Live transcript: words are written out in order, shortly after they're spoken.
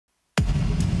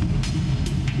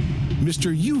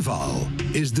Mr.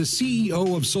 Yuval is the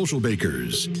CEO of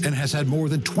Socialbakers and has had more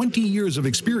than 20 years of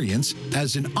experience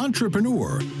as an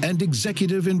entrepreneur and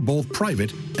executive in both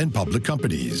private and public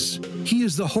companies. He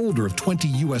is the holder of 20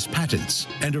 U.S. patents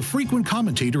and a frequent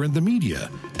commentator in the media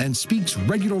and speaks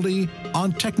regularly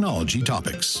on technology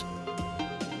topics.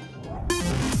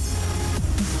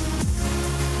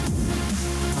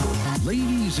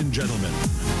 Ladies and gentlemen,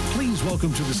 please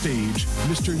welcome to the stage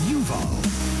Mr.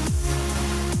 Yuval.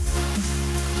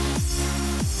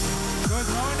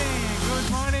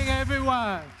 Good morning,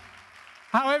 everyone.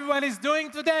 How everyone is doing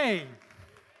today?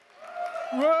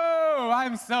 Whoa,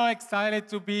 I'm so excited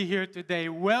to be here today.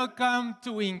 Welcome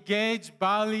to Engage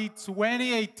Bali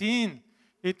 2018.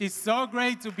 It is so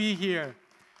great to be here.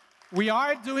 We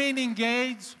are doing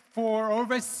Engage for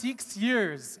over 6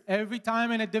 years, every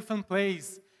time in a different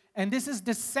place. And this is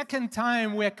the second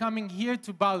time we're coming here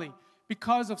to Bali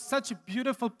because of such a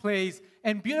beautiful place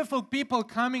and beautiful people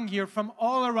coming here from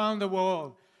all around the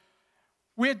world.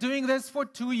 We're doing this for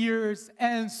 2 years,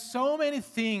 and so many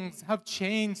things have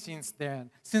changed since then,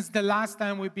 since the last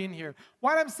time we've been here.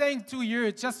 What I'm saying 2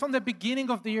 years, just from the beginning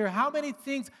of the year, how many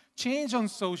things changed on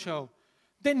social?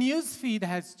 The news feed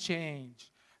has changed.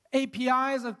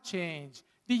 APIs have changed.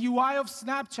 The UI of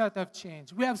Snapchat have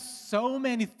changed. We have so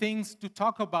many things to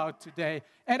talk about today,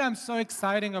 and I'm so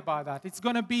excited about that. It's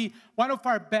going to be one of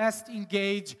our best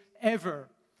Engage ever.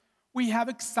 We have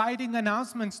exciting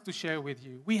announcements to share with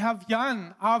you. We have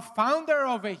Jan, our founder,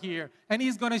 over here, and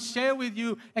he's going to share with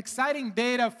you exciting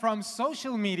data from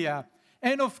social media.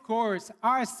 And of course,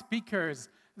 our speakers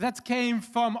that came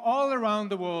from all around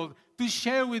the world to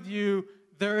share with you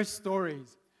their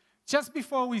stories. Just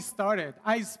before we started,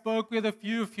 I spoke with a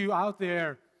few of you out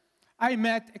there. I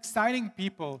met exciting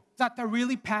people that are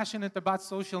really passionate about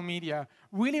social media,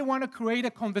 really want to create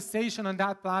a conversation on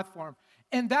that platform.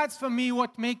 And that's, for me,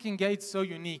 what makes Engage so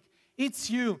unique. It's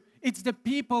you. It's the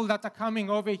people that are coming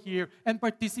over here and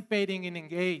participating in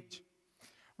Engage.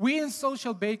 We in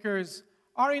Socialbakers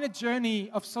are in a journey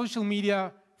of social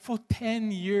media for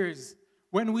 10 years.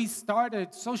 When we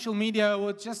started, social media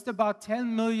was just about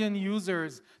 10 million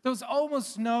users. There was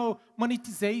almost no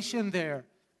monetization there.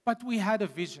 But we had a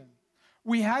vision.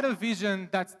 We had a vision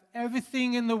that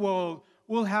everything in the world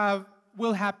will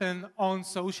happen on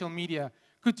social media.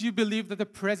 Could you believe that the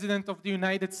President of the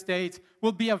United States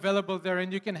will be available there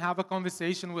and you can have a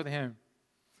conversation with him?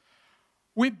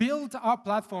 We built our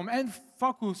platform and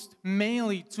focused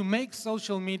mainly to make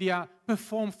social media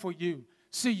perform for you,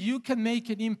 so you can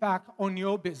make an impact on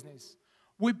your business.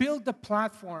 We built the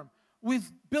platform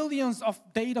with billions of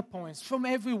data points from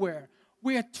everywhere.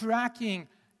 We are tracking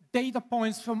data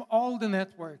points from all the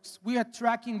networks. We are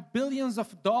tracking billions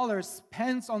of dollars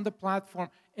spent on the platform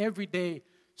every day.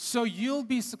 So you'll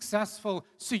be successful,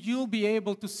 so you'll be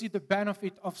able to see the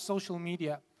benefit of social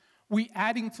media. We're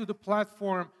adding to the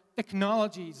platform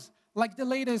technologies like the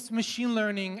latest machine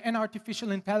learning and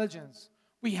artificial intelligence.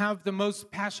 We have the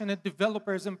most passionate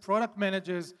developers and product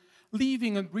managers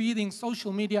living and breathing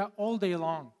social media all day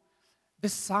long. The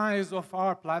size of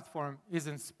our platform is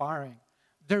inspiring.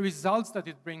 The results that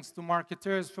it brings to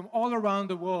marketers from all around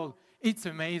the world, it's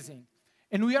amazing.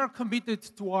 And we are committed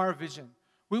to our vision.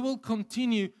 We will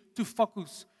continue to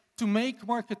focus to make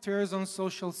marketers on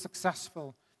social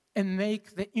successful and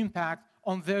make the impact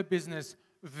on their business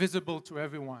visible to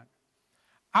everyone.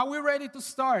 Are we ready to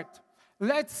start?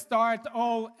 Let's start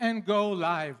all and go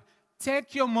live.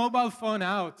 Take your mobile phone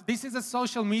out. This is a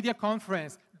social media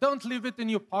conference. Don't leave it in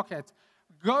your pocket.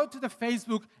 Go to the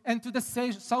Facebook and to the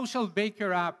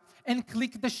Socialbaker app and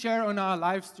click the share on our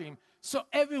live stream so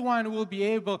everyone will be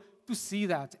able to see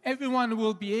that. Everyone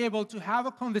will be able to have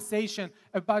a conversation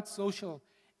about social.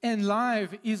 And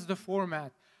live is the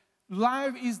format.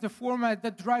 Live is the format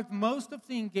that drives most of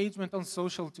the engagement on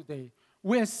social today.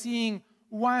 We're seeing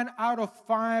 1 out of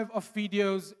 5 of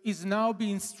videos is now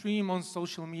being streamed on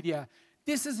social media.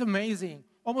 This is amazing.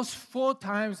 Almost 4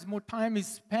 times more time is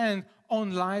spent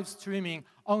on live streaming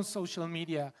on social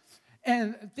media.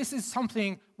 And this is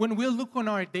something, when we look on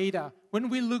our data, when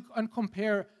we look and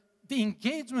compare the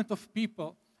engagement of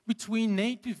people between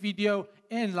native video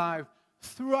and live,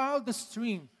 throughout the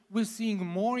stream, we're seeing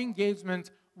more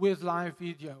engagement with live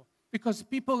video because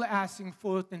people are asking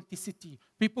for authenticity.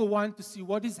 People want to see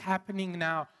what is happening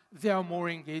now. They are more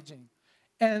engaging.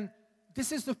 And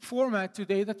this is the format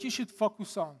today that you should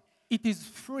focus on. It is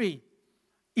free.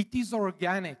 It is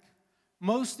organic.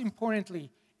 Most importantly,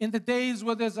 in the days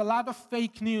where there's a lot of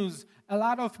fake news, a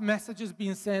lot of messages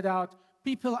being sent out,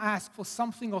 people ask for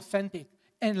something authentic,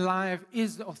 and live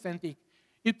is authentic.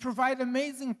 It provides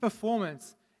amazing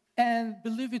performance, and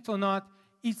believe it or not,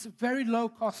 it's very low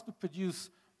cost to produce,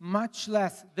 much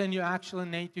less than your actual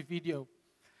native video.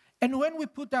 And when we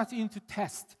put that into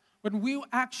test, when we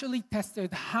actually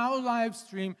tested how live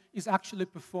stream is actually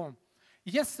performed,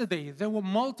 yesterday there were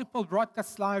multiple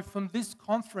broadcasts live from this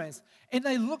conference, and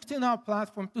I looked in our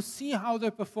platform to see how they're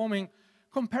performing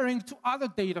comparing to other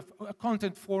data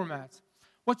content formats.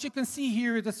 What you can see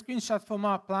here is a screenshot from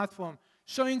our platform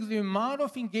showing the amount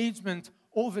of engagement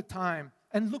over time,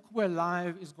 and look where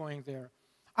live is going there.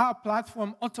 Our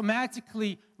platform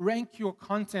automatically rank your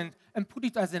content and put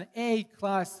it as an A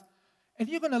class. And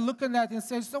you're going to look at that and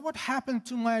say, so what happened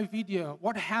to my video?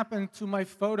 What happened to my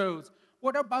photos?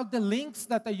 What about the links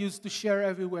that I used to share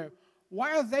everywhere?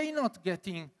 Why are they not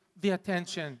getting the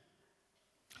attention?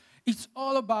 It's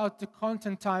all about the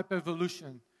content type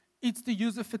evolution. It's the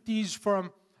user fatigue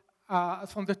from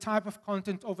the type of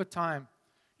content over time.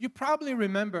 You probably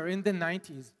remember in the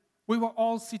 90s, we were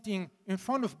all sitting in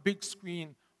front of big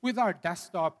screen with our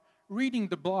desktop, reading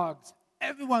the blogs.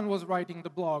 Everyone was writing the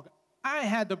blog. I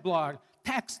had a blog.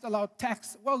 Text allowed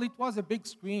text. Well, it was a big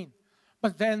screen.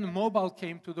 But then mobile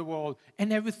came to the world,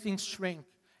 and everything shrank.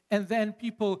 And then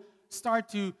people start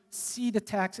to see the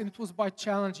text, and it was quite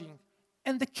challenging.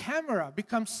 And the camera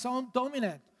becomes so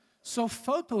dominant. So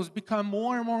photos become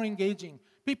more and more engaging.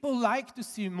 People like to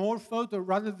see more photo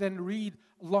rather than read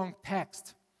long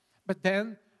text. But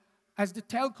then, as the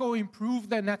telco improve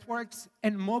their networks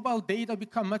and mobile data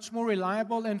become much more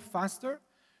reliable and faster,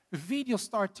 video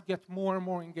start to get more and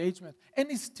more engagement.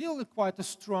 And it's still quite a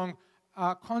strong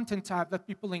content type that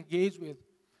people engage with.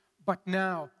 But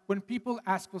now, when people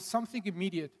ask for something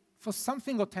immediate, for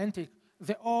something authentic,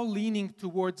 they're all leaning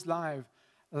towards live.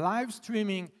 Live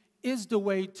streaming is the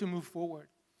way to move forward.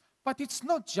 But it's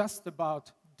not just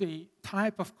about the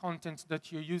type of content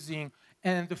that you're using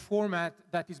and the format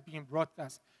that is being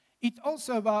broadcast. It's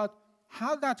also about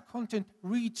how that content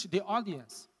reaches the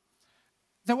audience.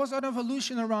 There was an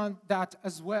evolution around that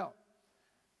as well.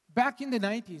 Back in the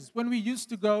 90s, when we used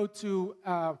to go to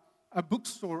a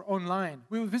bookstore online,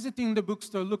 we were visiting the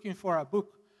bookstore looking for a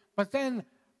book. But then,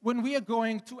 when we are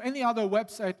going to any other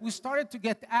website, we started to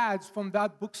get ads from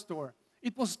that bookstore.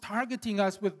 It was targeting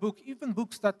us with books, even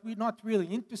books that we're not really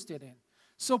interested in.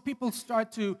 So people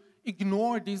start to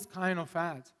ignore these kind of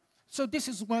ads. So this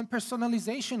is when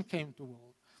personalization came to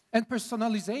world. And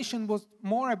personalization was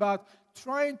more about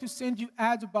trying to send you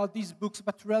ads about these books,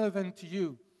 but relevant to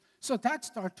you. So that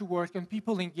started to work, and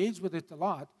people engage with it a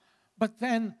lot. But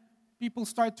then people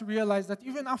start to realize that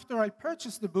even after I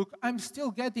purchase the book, I'm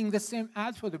still getting the same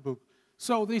ad for the book.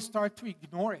 So they start to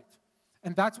ignore it.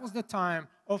 And that was the time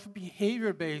of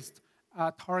behavior-based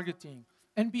targeting.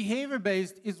 And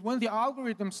behavior-based is when the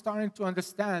algorithm starting to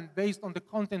understand, based on the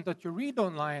content that you read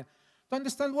online, to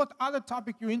understand what other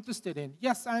topic you're interested in.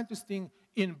 Yes, I'm interested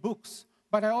in books,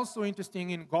 but I'm also interested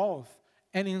in golf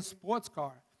and in sports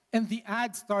car. And the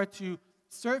ads start to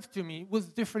serve to me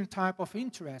with different type of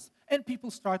interests, and people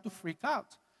start to freak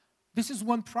out. This is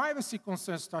when privacy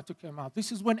concerns start to come out.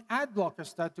 This is when ad blockers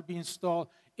start to be installed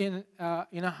in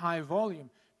a high volume.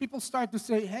 People start to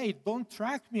say, hey, don't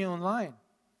track me online.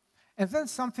 And then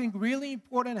something really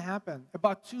important happened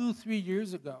about 2-3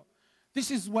 years ago.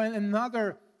 This is when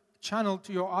another channel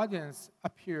to your audience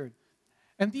appeared.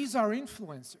 And these are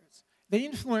influencers. The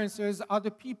influencers are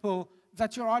the people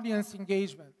that your audience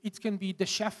engage with. It can be the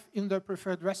chef in their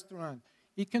preferred restaurant.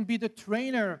 It can be the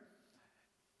trainer.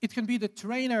 It can be the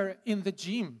trainer in the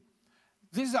gym.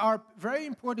 These are very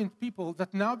important people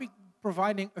that now be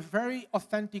providing a very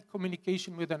authentic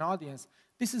communication with an audience.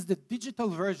 This is the digital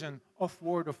version of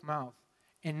word of mouth.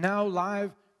 And now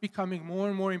live becoming more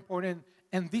and more important,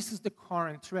 and this is the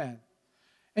current trend.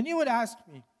 And you would ask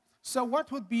me, so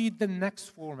what would be the next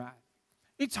format?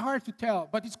 It's hard to tell,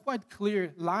 but it's quite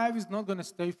clear live is not going to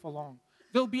stay for long.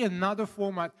 There'll be another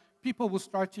format. People will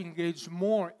start to engage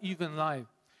more even live.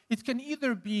 It can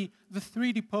either be the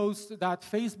 3D post that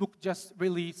Facebook just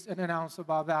released and announced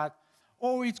about that,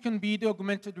 or it can be the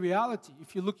augmented reality.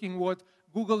 If you're looking what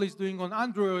Google is doing on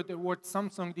Android or what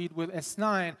Samsung did with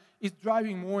S9, it's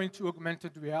driving more into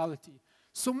augmented reality.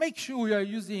 So make sure you are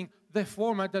using the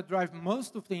format that drives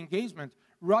most of the engagement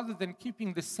rather than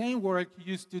keeping the same work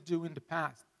you used to do in the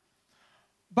past.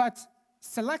 But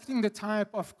selecting the type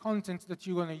of content that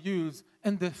you're going to use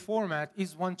and the format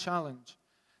is one challenge.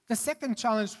 The second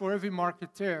challenge for every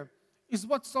marketer is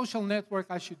what social network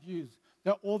I should use.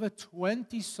 There are over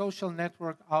 20 social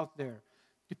networks out there,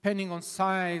 depending on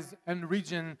size and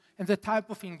region and the type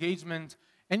of engagement.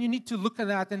 And you need to look at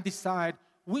that and decide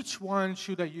which one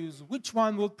should I use, which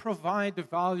one will provide the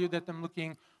value that I'm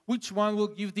looking, which one will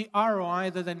give the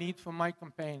ROI that I need for my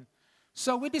campaign.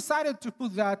 So we decided to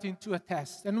put that into a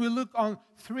test, and we looked on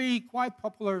 3 quite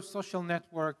popular social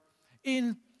networks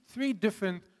in 3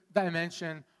 different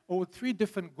dimensions or 3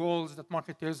 different goals that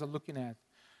marketers are looking at.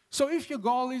 So if your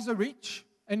goal is a reach,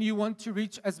 and you want to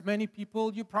reach as many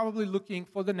people, you're probably looking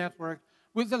for the network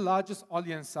with the largest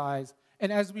audience size. And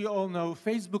as we all know,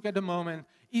 Facebook at the moment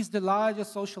is the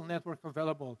largest social network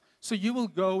available. So you will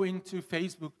go into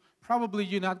Facebook, probably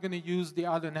you're not going to use the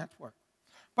other network.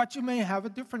 But you may have a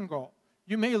different goal.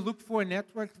 You may look for a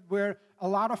network where a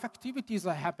lot of activities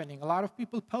are happening, a lot of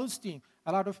people posting,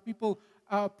 a lot of people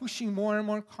pushing more and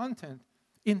more content.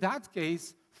 In that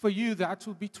case, for you, that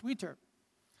will be Twitter.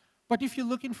 But if you're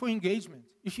looking for engagement,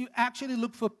 if you actually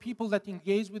look for people that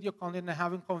engage with your content and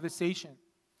having conversation,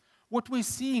 what we're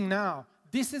seeing now,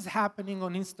 this is happening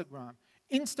on Instagram.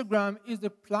 Instagram is the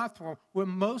platform where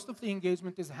most of the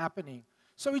engagement is happening.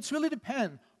 So it really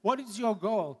depends. What is your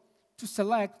goal? To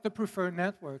select the preferred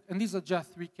network. And these are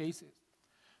just 3 cases.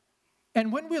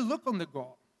 And when we look on the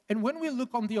goal, and when we look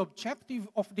on the objective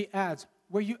of the ads,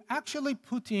 where you're actually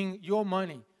putting your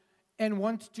money and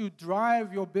want to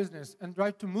drive your business and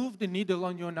try to move the needle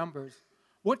on your numbers,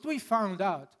 what we found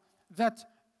out that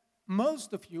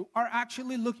most of you are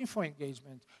actually looking for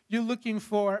engagement. You're looking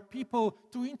for people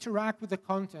to interact with the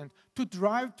content, to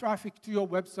drive traffic to your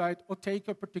website or take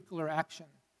a particular action.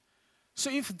 So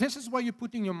if this is what you're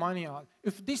putting your money on,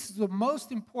 if this is the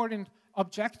most important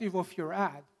objective of your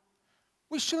ad,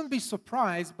 we shouldn't be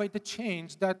surprised by the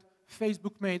change that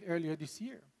Facebook made earlier this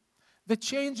year. The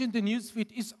change in the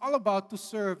newsfeed is all about to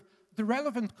serve the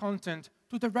relevant content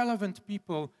to the relevant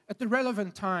people at the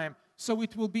relevant time, so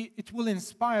it will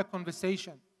inspire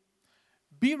conversation.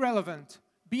 Be relevant,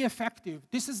 be effective.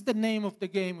 This is the name of the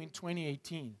game in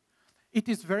 2018. It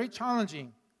is very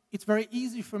challenging. It's very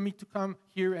easy for me to come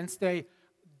here and say,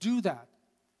 do that.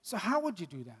 So how would you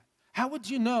do that? How would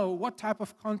you know what type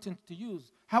of content to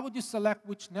use? How would you select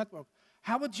which network?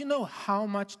 How would you know how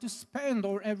much to spend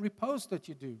on every post that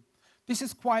you do? This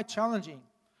is quite challenging.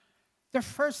 The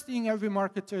first thing every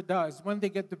marketer does when they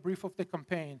get the brief of the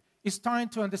campaign is trying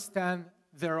to understand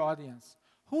their audience.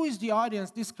 Who is the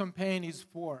audience this campaign is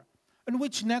for? And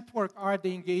which network are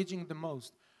they engaging the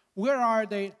most? Where are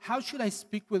they? How should I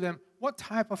speak with them? What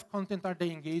type of content are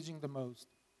they engaging the most?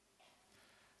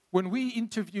 When we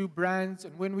interview brands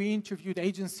and when we interviewed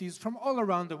agencies from all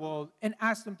around the world and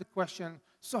asked them the question,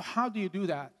 so how do you do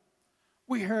that?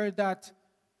 We heard that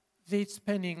they're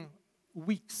spending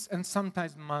weeks and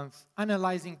sometimes months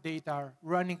analyzing data,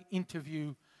 running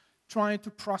interview, trying to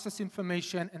process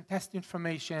information and test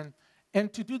information,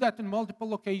 and to do that in multiple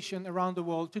locations around the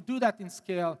world, to do that in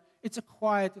scale, it's a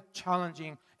quite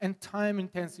challenging and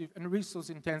time-intensive and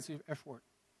resource-intensive effort.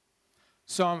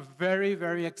 So I'm very,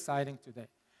 very excited today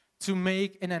to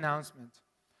make an announcement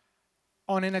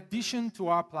on an addition to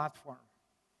our platform.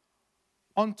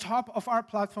 On top of our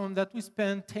platform that we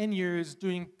spent 10 years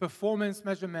doing performance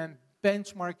measurement,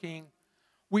 benchmarking,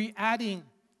 we're adding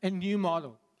a new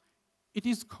model. It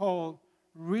is called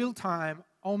real-time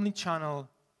omnichannel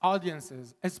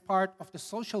audiences as part of the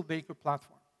Socialbakers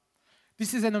platform.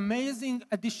 This is an amazing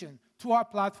addition to our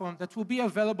platform that will be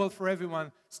available for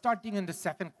everyone starting in the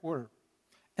second quarter.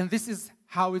 And this is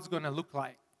how it's going to look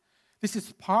like. This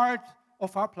is part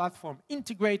of our platform,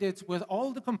 integrated with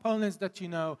all the components that you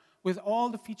know, with all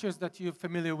the features that you're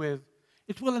familiar with.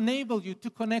 It will enable you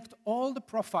to connect all the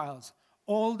profiles,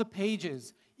 all the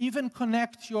pages, even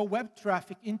connect your web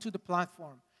traffic into the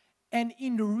platform. And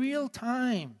in real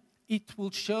time, it will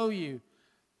show you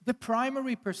the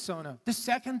primary persona, the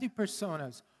secondary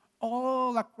personas,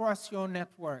 all across your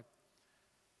network.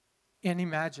 And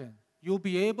imagine, you'll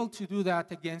be able to do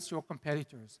that against your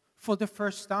competitors. For the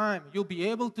first time, you'll be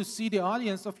able to see the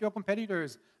audience of your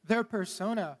competitors, their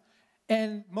persona.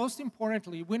 And most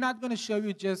importantly, we're not going to show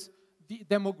you just the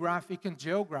demographic and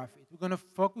geographic. We're going to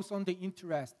focus on the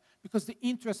interest, because the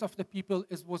interest of the people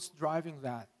is what's driving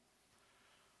that.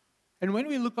 And when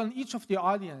we look on each of the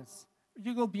audience,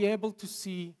 you will be able to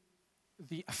see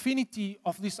the affinity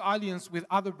of this audience with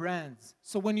other brands.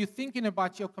 So when you're thinking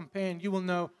about your campaign, you will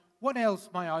know what else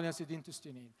my audience is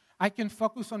interested in. I can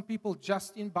focus on people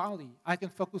just in Bali. I can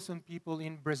focus on people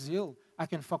in Brazil. I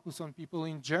can focus on people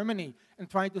in Germany and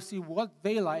try to see what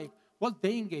they like, what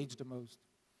they engage the most.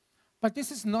 But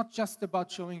this is not just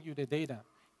about showing you the data.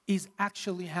 It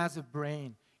actually has a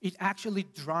brain. It actually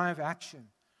drives action.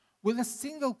 With a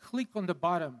single click on the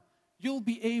bottom, you'll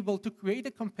be able to create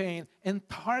a campaign and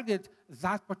target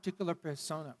that particular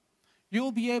persona.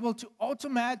 You'll be able to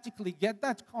automatically get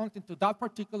that content to that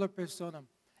particular persona.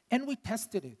 And we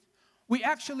tested it. We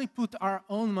actually put our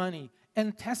own money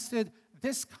and tested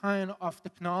this kind of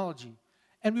technology.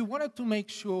 And we wanted to make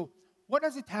sure,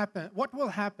 what will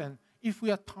happen if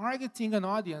we are targeting an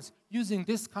audience using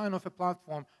this kind of a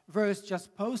platform versus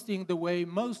just posting the way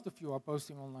most of you are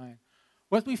posting online.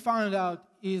 What we found out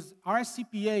is our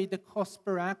CPA, the cost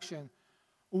per action,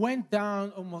 went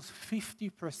down almost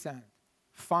 50%,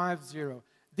 5-0.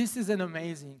 This is an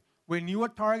amazing. When you are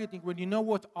targeting, when you know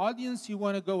what audience you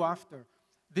want to go after,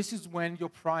 this is when your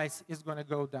price is going to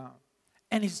go down.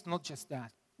 And it's not just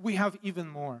that. We have even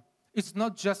more. It's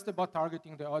not just about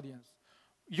targeting the audience.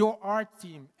 Your art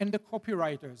team and the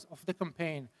copywriters of the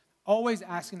campaign always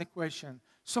asking the question,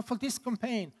 so for this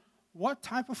campaign, what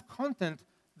type of content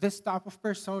this type of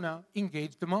persona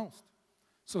engaged the most?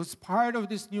 So as part of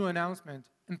this new announcement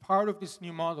and part of this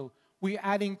new model, we're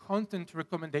adding content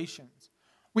recommendations.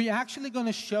 We're actually going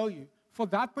to show you for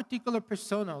that particular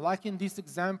persona, like in this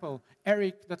example,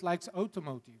 Eric that likes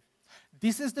automotive.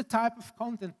 This is the type of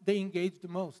content they engage the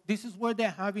most. This is where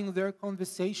they're having their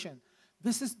conversation.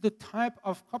 This is the type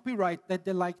of copyright that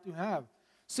they like to have.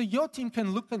 So your team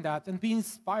can look at that and be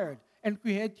inspired and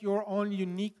create your own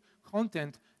unique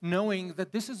content, knowing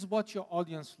that this is what your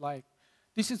audience like.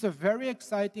 This is a very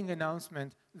exciting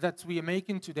announcement that we are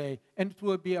making today, and it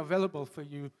will be available for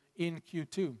you in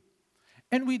Q2.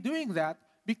 And we're doing that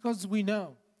because we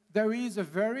know there is a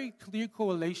very clear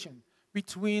correlation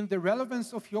between the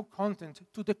relevance of your content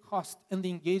to the cost and the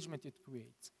engagement it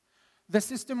creates. The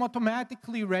system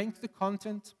automatically ranks the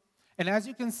content, and as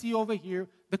you can see over here,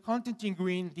 the content in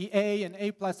green, the A and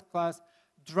A++,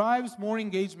 drives more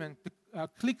engagement. The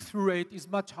click-through rate is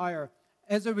much higher.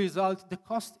 As a result, the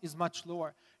cost is much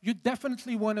lower. You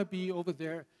definitely want to be over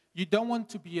there. You don't want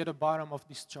to be at the bottom of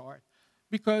this chart,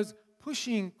 because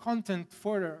pushing content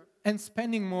further and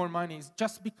spending more money is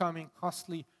just becoming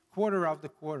costly quarter after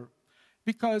quarter,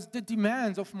 because the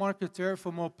demands of marketers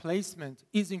for more placement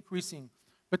is increasing,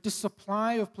 but the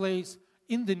supply of place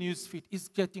in the newsfeed is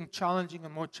getting challenging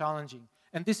and more challenging.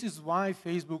 And this is why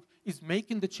Facebook is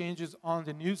making the changes on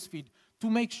the newsfeed to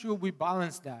make sure we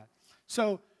balance that.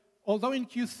 So although in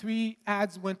Q3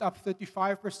 ads went up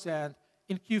 35%,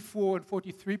 in Q4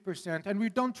 43%, and we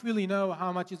don't really know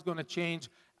how much is going to change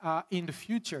in the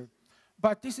future.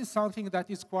 But this is something that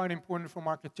is quite important for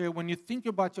marketers. When you think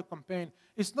about your campaign,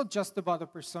 it's not just about the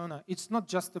persona. It's not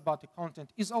just about the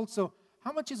content. It's also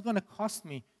how much is going to cost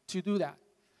me to do that.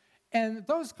 And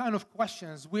those kind of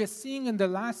questions we are seeing in the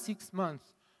last 6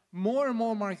 months, more and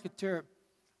more marketers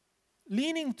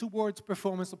leaning towards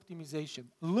performance optimization,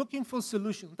 looking for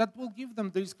solutions that will give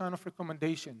them this kind of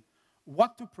recommendation,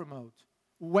 what to promote,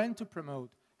 when to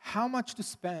promote, how much to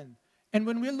spend. And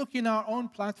when we look in our own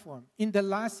platform, in the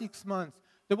last 6 months,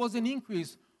 there was an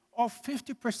increase of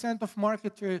 50% of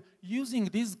marketers using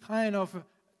this kind of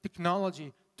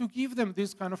technology to give them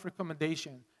this kind of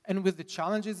recommendation. And with the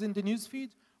challenges in the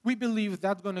newsfeed, we believe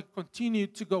that's going to continue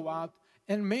to go out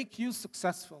and make you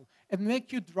successful, and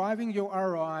make you driving your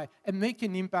ROI, and make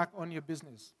an impact on your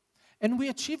business. And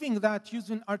we're achieving that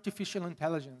using artificial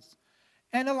intelligence.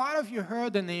 And a lot of you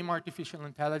heard the name artificial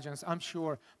intelligence, I'm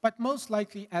sure, but most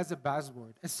likely as a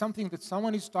buzzword, as something that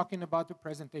someone is talking about the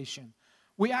presentation.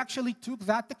 We actually took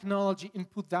that technology and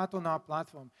put that on our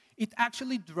platform. It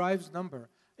actually drives number.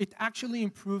 It actually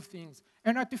improves things.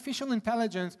 And artificial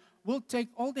intelligence will take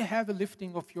all the heavy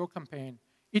lifting of your campaign.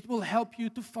 It will help you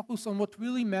to focus on what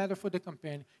really matters for the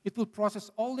campaign. It will process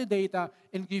all the data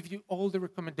and give you all the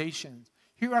recommendations.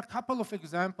 Here are a couple of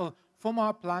examples from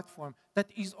our platform that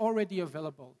is already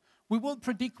available. We will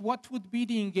predict what would be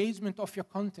the engagement of your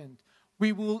content.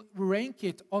 We will rank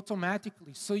it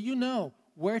automatically so you know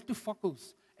where to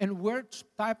focus and which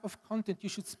type of content you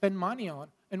should spend money on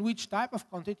and which type of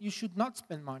content you should not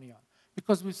spend money on.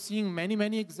 Because we're seeing many,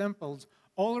 many examples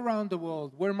all around the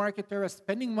world where marketers are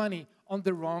spending money on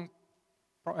the wrong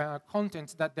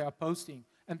content that they are posting.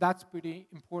 And that's pretty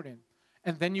important.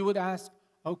 And then you would ask,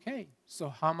 okay, so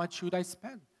how much should I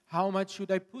spend? How much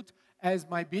should I put as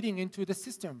my bidding into the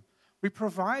system? We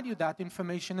provide you that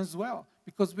information as well,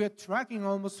 because we are tracking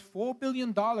almost $4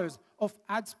 billion of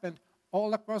ad spend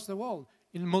all across the world,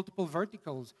 in multiple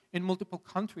verticals, in multiple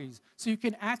countries. So you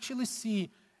can actually see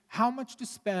how much to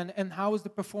spend and how is the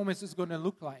performance is going to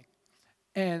look like.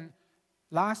 And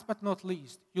last but not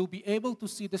least, you'll be able to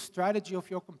see the strategy of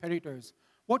your competitors.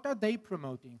 What are they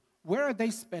promoting? Where are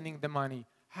they spending the money?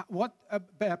 What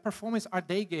performance are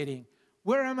they getting?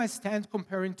 Where am I stand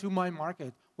comparing to my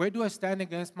market? Where do I stand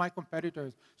against my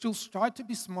competitors? So you'll start to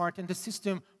be smart, and the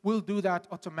system will do that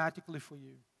automatically for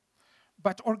you.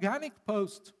 But organic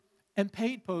post and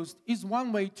paid post is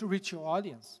one way to reach your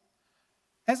audience.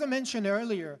 As I mentioned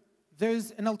earlier,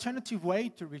 there's an alternative way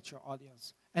to reach your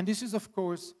audience. And this is, of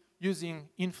course, using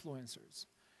influencers.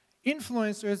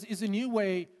 Influencers is a new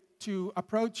way to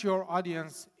approach your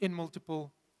audience in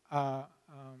multiple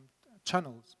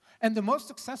channels. And the most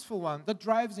successful one that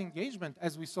drives engagement,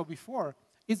 as we saw before,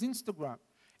 is Instagram.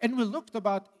 And we looked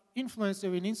about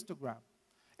influencer in Instagram.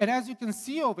 And as you can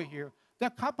see over here, there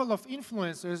are a couple of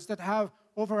influencers that have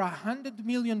over 100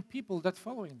 million people that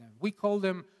following them. We call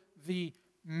them the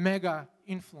mega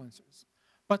influencers.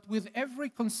 But with every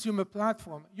consumer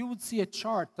platform, you would see a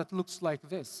chart that looks like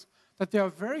this, that there are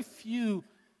very few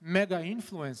mega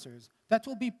influencers that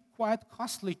will be quite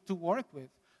costly to work with.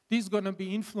 These are going to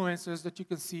be influencers that you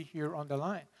can see here on the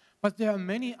line. But there are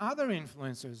many other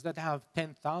influencers that have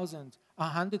 10,000,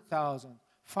 100,000,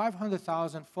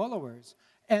 500,000 followers,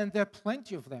 and there are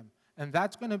plenty of them. And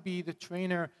that's going to be the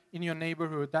trainer in your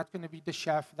neighborhood, that's going to be the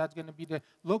chef, that's going to be the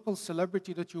local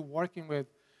celebrity that you're working with.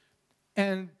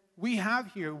 And we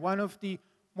have here one of the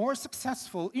more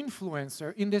successful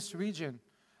influencers in this region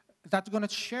that's going to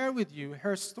share with you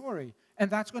her story. And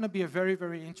that's going to be a very,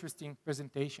 very interesting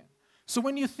presentation. So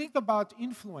when you think about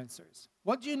influencers,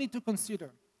 what do you need to consider?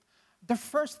 The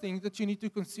first thing that you need to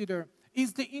consider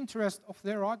is the interest of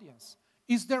their audience.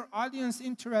 Is their audience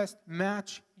interest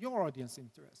match your audience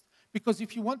interest? Because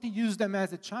if you want to use them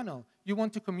as a channel, you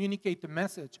want to communicate the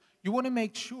message, you want to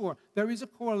make sure there is a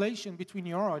correlation between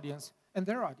your audience and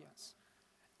their audience.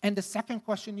 And the second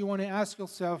question you want to ask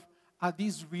yourself, are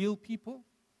these real people?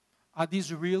 Are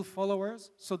these real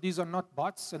followers? So these are not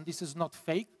bots and this is not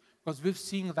fake, because we've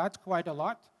seen that quite a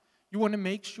lot. You want to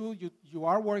make sure you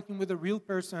are working with a real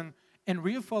person and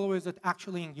real followers that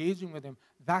actually engaging with them.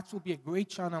 That will be a great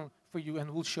channel for you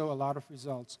and will show a lot of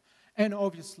results. And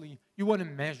obviously, you want to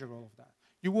measure all of that.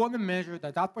 You want to measure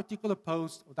that that particular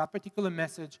post or that particular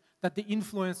message that the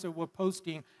influencer were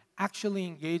posting actually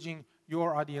engaging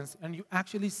your audience and you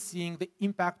actually seeing the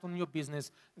impact on your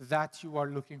business that you are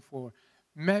looking for.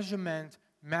 Measurement,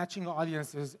 matching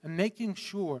audiences, and making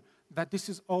sure that this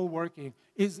is all working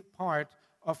is part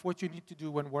of what you need to do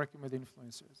when working with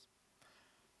influencers.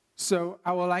 So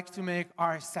I would like to make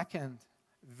our second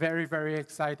very, very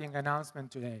exciting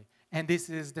announcement today. And this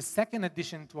is the second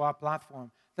addition to our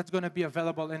platform that's going to be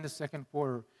available in the second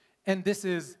quarter. And this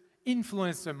is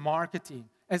influencer marketing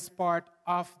as part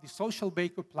of the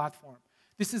Socialbakers platform.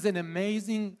 This is an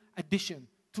amazing addition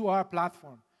to our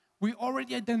platform. We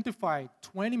already identified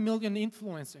 20 million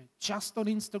influencers just on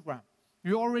Instagram.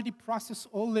 We already process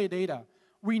all their data.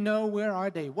 We know where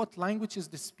are they, what languages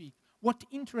they speak, what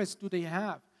interests do they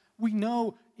have. We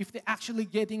know if they're actually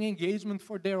getting engagement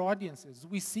for their audiences.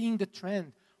 We're seeing the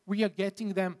trend. We are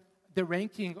getting them the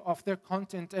ranking of their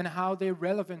content and how they're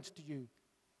relevant to you.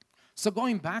 So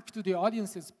going back to the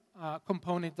audiences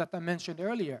component that I mentioned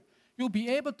earlier, you'll be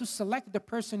able to select the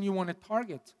person you want to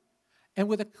target. And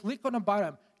with a click on a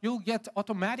button, you'll get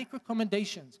automatic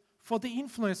recommendations for the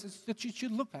influencers that you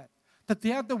should look at. That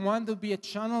they are the one that will be a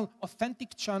channel,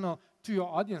 authentic channel to your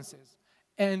audiences.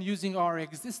 And using our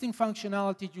existing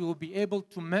functionality, you will be able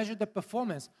to measure the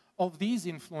performance of these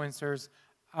influencers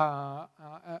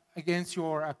against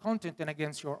your content and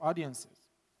against your audiences.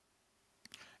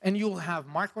 And you'll have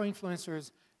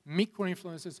micro-influencers,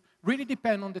 micro-influencers, really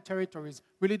depend on the territories,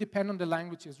 really depend on the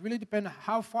languages, really depend on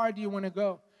how far do you want to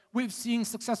go. We've seen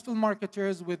successful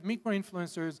marketers with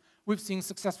micro-influencers, we've seen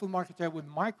successful marketers with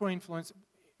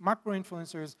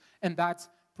macro-influencers, and that's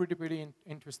pretty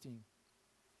interesting.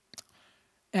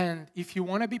 And if you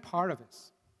want to be part of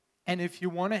this, and if you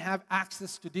want to have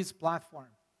access to this platform,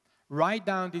 write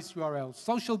down this URL,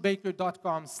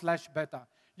 socialbakers.com/beta.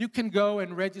 You can go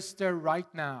and register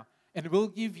right now, and we'll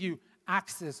give you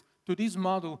access to this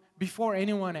model before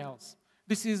anyone else.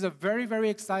 This is a very, very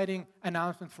exciting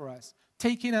announcement for us,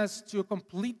 taking us to a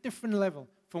complete different level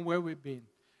from where we've been.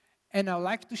 And I'd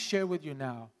like to share with you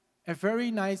now a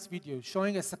very nice video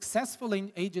showing a successful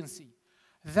agency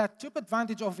that took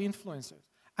advantage of influencers,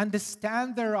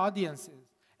 understand their audiences,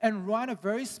 and run a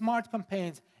very smart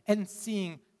campaigns and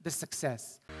seeing the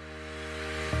success.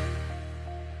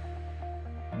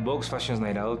 Vox Fashion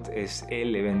Night Out es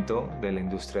el evento de la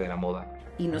industria de la moda.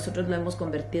 Y nosotros lo hemos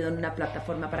convertido en una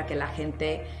plataforma para que la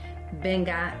gente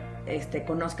venga,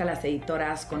 conozca las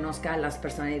editoras, conozca las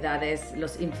personalidades,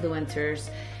 los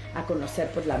influencers, a conocer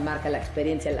pues, la marca, la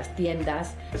experiencia, las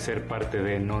tiendas. Ser parte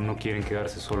de no quieren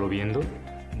quedarse solo viendo.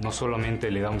 No solamente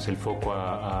le damos el foco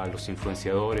a los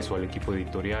influenciadores o al equipo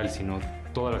editorial, sino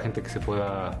toda la gente que se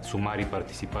pueda sumar y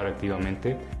participar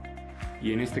activamente.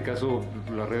 Y en este caso,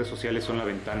 las redes sociales son la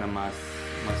ventana más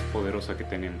poderosa que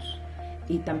tenemos.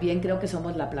 Y también creo que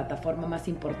somos la plataforma más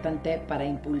importante para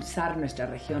impulsar nuestra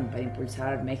región, para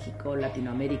impulsar México,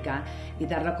 Latinoamérica y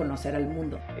darlo a conocer al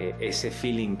mundo. Ese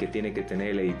feeling que tiene que tener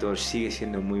el editor sigue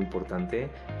siendo muy importante,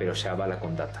 pero se avala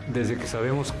con data. Desde que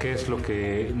sabemos qué es lo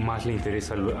que más le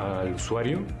interesa al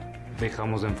usuario,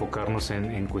 dejamos de enfocarnos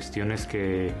en cuestiones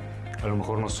que a lo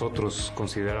mejor nosotros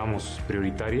consideramos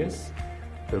prioritarias,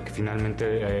 pero que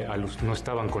finalmente no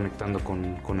estaban conectando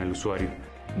con el usuario.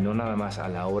 No nada más a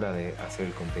la hora de hacer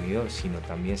el contenido, sino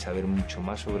también saber mucho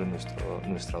más sobre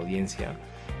nuestra audiencia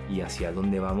y hacia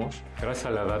dónde vamos. Gracias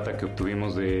a la data que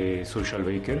obtuvimos de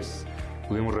Socialbakers,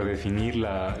 pudimos redefinir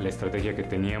la estrategia que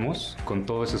teníamos. Con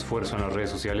todo ese esfuerzo en las redes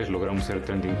sociales logramos ser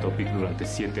trending topic durante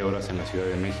 7 horas en la Ciudad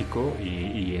de México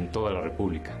y en toda la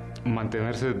República.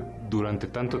 Mantenerse durante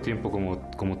tanto tiempo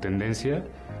como tendencia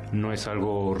no es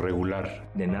algo regular.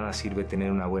 De nada sirve tener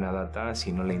una buena data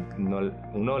si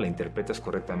uno la interpretas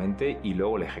correctamente y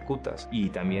luego la ejecutas. Y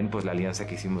también pues la alianza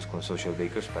que hicimos con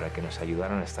Socialbakers para que nos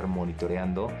ayudaran a estar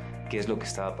monitoreando qué es lo que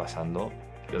estaba pasando,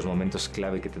 los momentos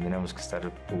clave que tendríamos que estar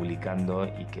publicando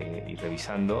y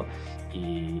revisando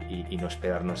y no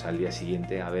esperarnos al día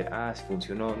siguiente a ver,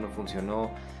 funcionó, no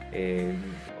funcionó,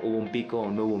 hubo un pico o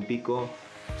no hubo un pico.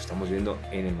 Lo estamos viendo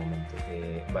en el momento.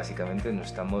 Básicamente nos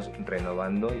estamos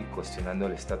renovando y cuestionando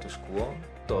el status quo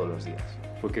todos los días.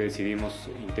 Fue que decidimos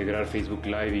integrar Facebook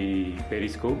Live y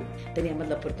Periscope. Teníamos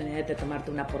la oportunidad de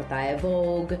tomarte una portada de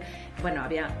Vogue. Bueno,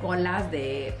 había colas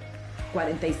de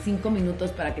 45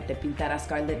 minutos para que te pintara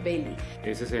Scarlett Bailey.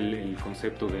 Ese es el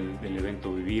concepto del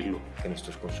evento, vivirlo. Que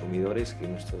nuestros consumidores, que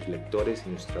nuestros lectores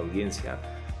y nuestra audiencia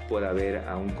pueda ver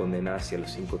a un Condé Nast y a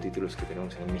los 5 títulos que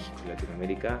tenemos en México y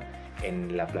Latinoamérica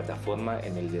en la plataforma,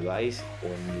 en el device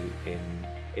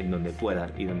o en donde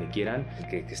puedan y donde quieran.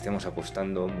 Que estemos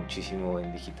apostando muchísimo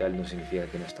en digital no significa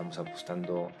que no estamos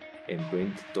apostando en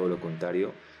print, todo lo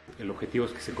contrario. El objetivo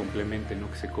es que se complementen, no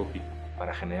que se copien.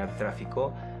 Para generar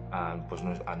tráfico a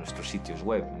nuestros sitios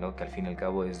web, ¿no? Que al fin y al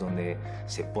cabo es donde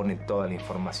se pone toda la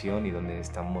información y donde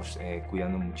estamos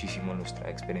cuidando muchísimo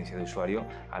nuestra experiencia de usuario.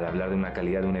 Al hablar de una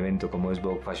calidad de un evento como es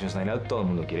Vogue Fashion Night Out, todo el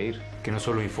mundo quiere ir. Que no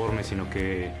solo informe, sino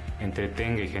que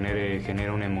entretenga y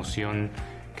genere una emoción,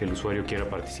 que el usuario quiera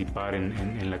participar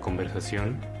en la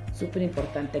conversación. Súper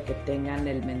importante que tengan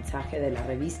el mensaje de la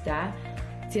revista.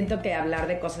 Siento que hablar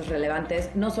de cosas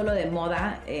relevantes, no solo de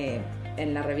moda,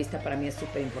 en la revista para mí es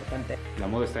súper importante. La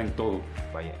moda está en todo.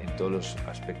 Vaya, en todos los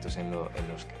aspectos en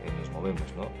los que nos movemos,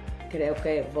 ¿no? Creo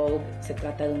que Vogue se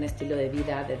trata de un estilo de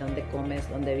vida, de dónde comes,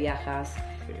 dónde viajas.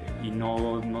 Y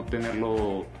no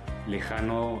tenerlo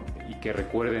lejano y que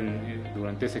recuerden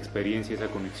durante esa experiencia, esa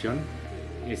conexión,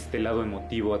 este lado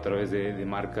emotivo a través de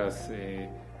marcas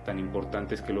tan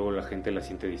importantes que luego la gente la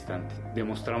siente distante.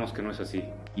 Demostramos que no es así.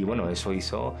 Y bueno, eso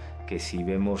hizo que si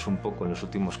vemos un poco en los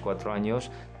últimos 4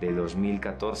 años, de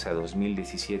 2014 a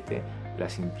 2017,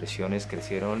 las impresiones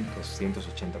crecieron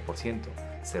 280%,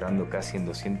 cerrando casi en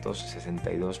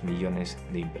 262 millones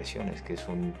de impresiones, que es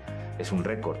un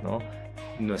récord, ¿no?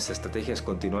 Nuestra estrategia es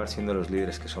continuar siendo los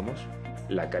líderes que somos.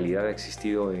 La calidad ha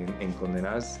existido en Condé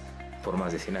Nast por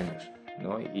más de 100 años,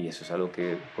 ¿no? Y eso es algo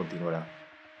que continuará.